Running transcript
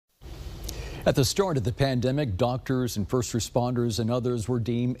At the start of the pandemic, doctors and first responders and others were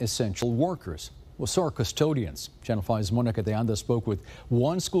deemed essential workers. Well, so are custodians. Channel 5's Monica de Anda spoke with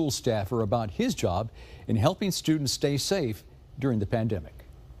one school staffer about his job in helping students stay safe during the pandemic.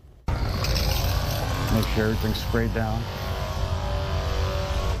 Make sure everything's sprayed down.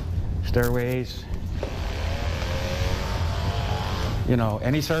 Stairways. You know,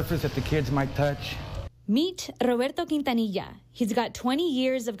 any surface that the kids might touch. Meet Roberto Quintanilla. He's got 20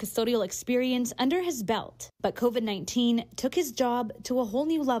 years of custodial experience under his belt, but COVID-19 took his job to a whole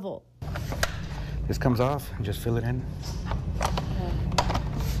new level. This comes off, and just fill it in.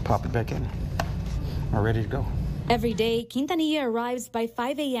 Pop it back in. We're ready to go. Every day, Quintanilla arrives by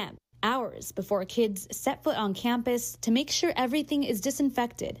 5 a.m., hours before kids set foot on campus to make sure everything is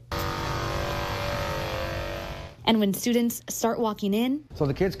disinfected. And when students start walking in... So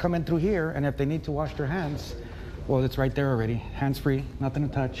the kids come in through here, and if they need to wash their hands, well, it's right there already. Hands-free, nothing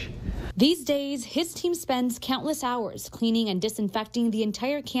to touch. These days, his team spends countless hours cleaning and disinfecting the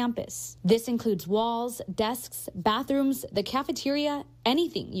entire campus. This includes walls, desks, bathrooms, the cafeteria,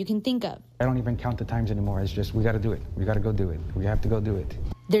 anything you can think of. I don't even count the times anymore. It's just, we got to do it. We got to go do it. We have to go do it.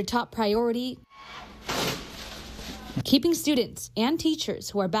 Their top priority, keeping students and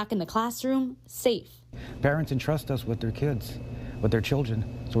teachers who are back in the classroom safe. Parents entrust us with their kids, with their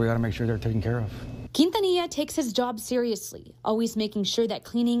children, so we got to make sure they're taken care of. Quintanilla takes his job seriously, always making sure that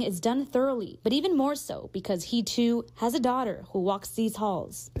cleaning is done thoroughly, but even more so because he too has a daughter who walks these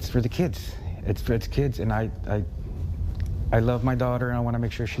halls. It's for the kids. It's for its kids, and I love my daughter, and I want to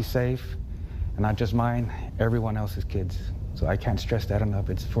make sure she's safe, and not just mine, everyone else's kids. So I can't stress that enough.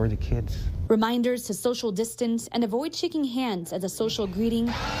 It's for the kids. Reminders to social distance and avoid shaking hands as a social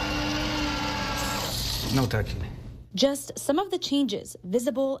greeting. No touching. Just some of the changes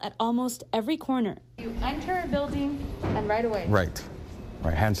visible at almost every corner. You enter a building and right away. Right.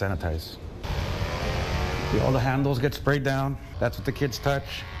 Hand sanitize. All the handles get sprayed down. That's what the kids touch.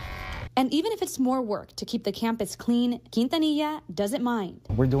 And even if it's more work to keep the campus clean, Quintanilla doesn't mind.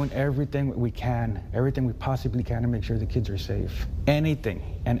 We're doing everything we can, everything we possibly can to make sure the kids are safe.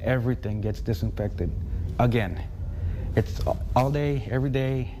 Anything and everything gets disinfected. Again, it's all day, every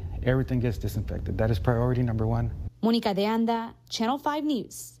day, everything gets disinfected. That is priority number one. Monica de Anda, Channel 5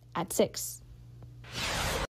 News at 6.